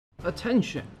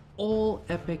Attention, all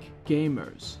epic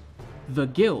gamers. The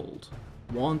Guild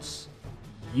wants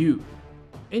you.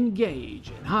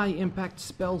 Engage in high-impact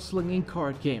spell-slinging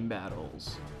card game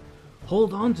battles.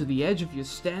 Hold on to the edge of your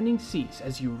standing seats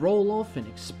as you roll off in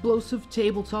explosive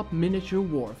tabletop miniature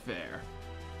warfare.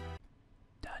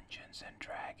 Dungeons and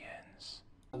Dragons.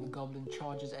 The goblin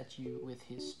charges at you with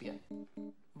his spear.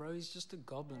 Bro, he's just a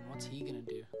goblin. What's he gonna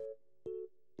do?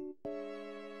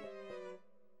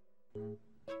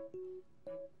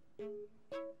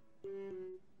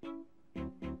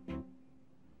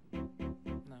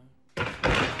 No.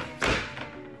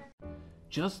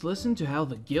 Just listen to how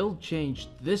the Guild changed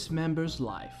this member's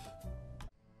life.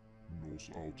 Nos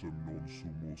autem non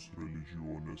sumus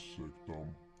religiones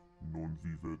sectam, non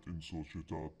vivet in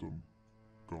societatem,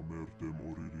 camertem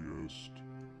oriri est,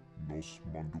 nos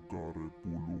manducare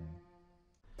pullum.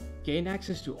 Gain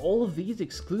access to all of these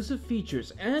exclusive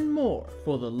features and more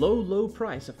for the low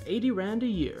price of 80 Rand a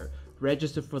year.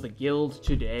 Register for the Guild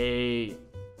today.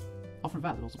 Offer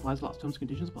valid, all supplies lost, terms and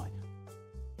conditions apply.